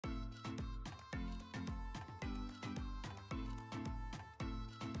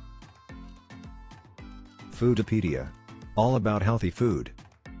Foodopedia. All about healthy food.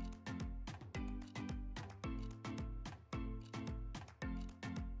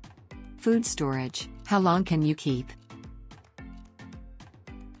 Food storage. How long can you keep?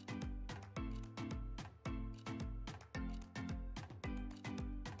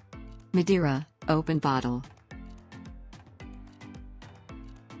 Madeira, open bottle.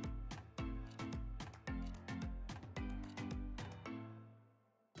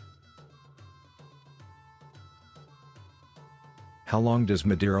 How long does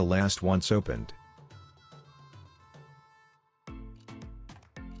Madeira last once opened?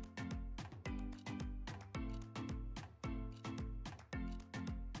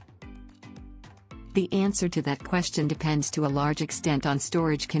 The answer to that question depends to a large extent on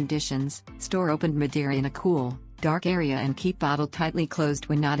storage conditions. Store opened Madeira in a cool, dark area and keep bottle tightly closed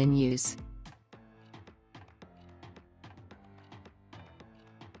when not in use.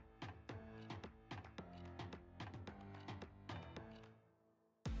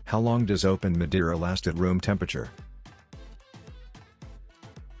 How long does opened Madeira last at room temperature?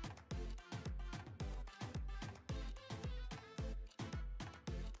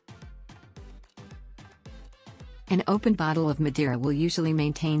 An open bottle of Madeira will usually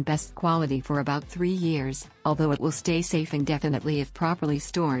maintain best quality for about 3 years, although it will stay safe indefinitely if properly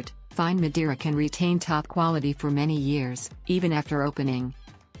stored. Fine Madeira can retain top quality for many years, even after opening.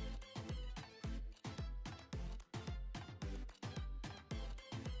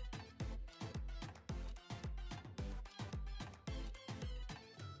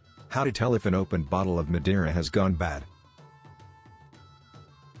 How to tell if an opened bottle of Madeira has gone bad?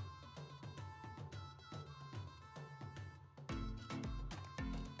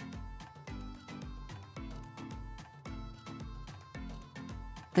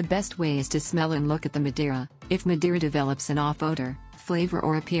 The best way is to smell and look at the Madeira. If Madeira develops an off odor, flavor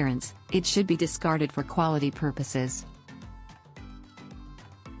or appearance, it should be discarded for quality purposes.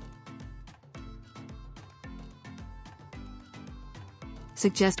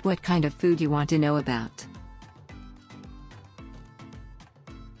 Suggest what kind of food you want to know about.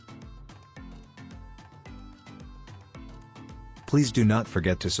 Please do not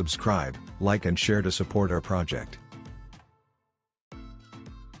forget to subscribe, like and share to support our project.